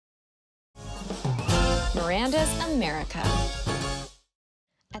Miranda's America.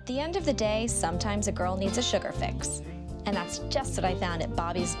 At the end of the day, sometimes a girl needs a sugar fix. And that's just what I found at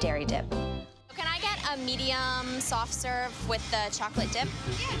Bobbie's Dairy Dip. Can I get a medium soft serve with the chocolate dip?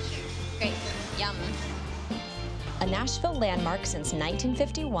 Yeah, sure. Great. Yum. A Nashville landmark since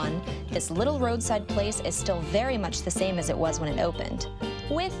 1951, this little roadside place is still very much the same as it was when it opened,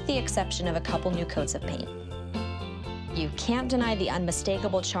 with the exception of a couple new coats of paint. You can't deny the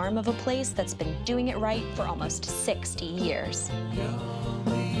unmistakable charm of a place that's been doing it right for almost 60 years.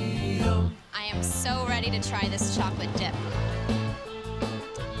 I am so ready to try this chocolate dip.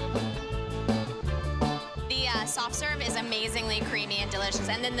 The soft serve is amazingly creamy and delicious,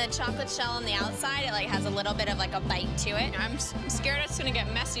 and then the chocolate shell on the outside, it like has a little bit of like a bite to it. I'm scared it's gonna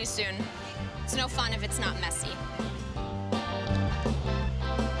get messy soon. It's no fun if it's not messy.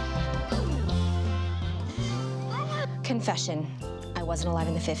 Confession, I wasn't alive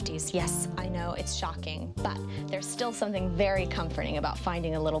in the 50s. Yes, I know, it's shocking, but there's still something very comforting about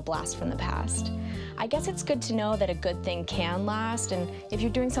finding a little blast from the past. I guess it's good to know that a good thing can last, and if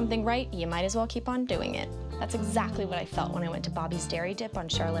you're doing something right, you might as well keep on doing it. That's exactly what I felt when I went to Bobbie's Dairy Dip on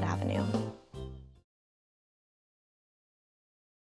Charlotte Avenue.